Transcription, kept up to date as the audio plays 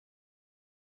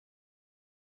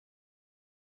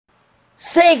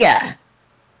Sega!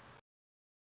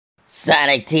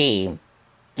 Sonic Team,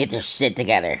 get your shit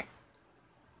together.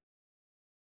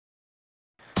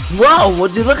 Whoa,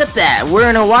 would you look at that? We're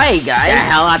in Hawaii, guys. The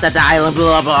hell out that the island blew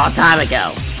up a long time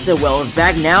ago. The well is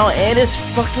back now and it's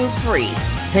fucking free.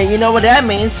 And you know what that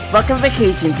means? Fucking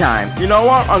vacation time. You know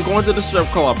what? I'm going to the strip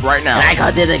club right now. And I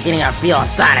called this getting our feel on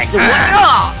Sonic.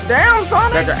 Damn,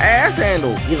 Sonic! Got your ass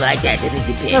handle. You like that, didn't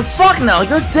you, bitch? Fuck no,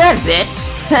 you're dead,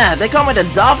 bitch. They call me the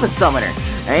Dolphin Summoner.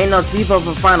 I ain't no Tifo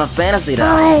for Final Fantasy,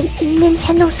 though.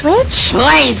 Nintendo Switch?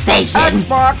 PlayStation!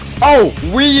 Xbox! Oh,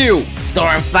 Wii U!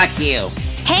 Storm, fuck you.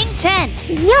 Hang 10.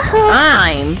 Yoo-hoo!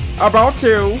 I'm About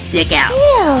to. Dick out.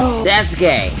 Ew! That's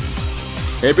gay.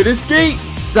 Hippity skeet!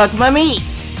 Suck my meat.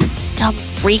 Dumb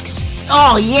freaks.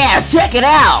 Oh yeah, check it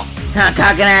out. I'm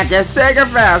cocking at this Sega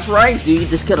fast, right? Dude, you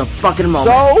just killed a fucking moment.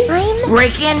 So? I'm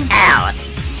Breaking out.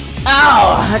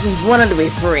 Oh, I just wanted to be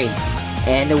free.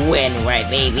 And to win, right,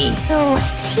 baby? oh,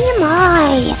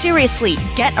 TMI. Seriously,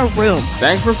 get a room.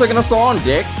 Thanks for singing a song,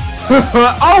 Dick.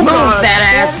 Oh, move, God. fat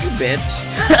ass.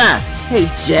 Bitch. Hey,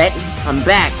 Jet, I'm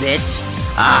back, bitch.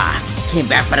 Came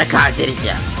back for the cock, didn't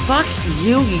ya? Fuck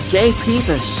you, you gay piece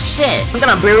of shit. I'm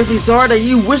gonna embarrass you so hard that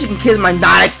you wish you could kiss my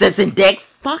non-existent dick.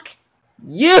 Fuck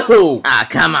you.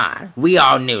 Come on. We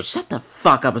all knew. Shut the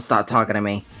fuck up and stop talking to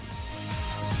me.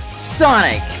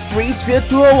 Sonic, free trip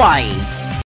to Hawaii.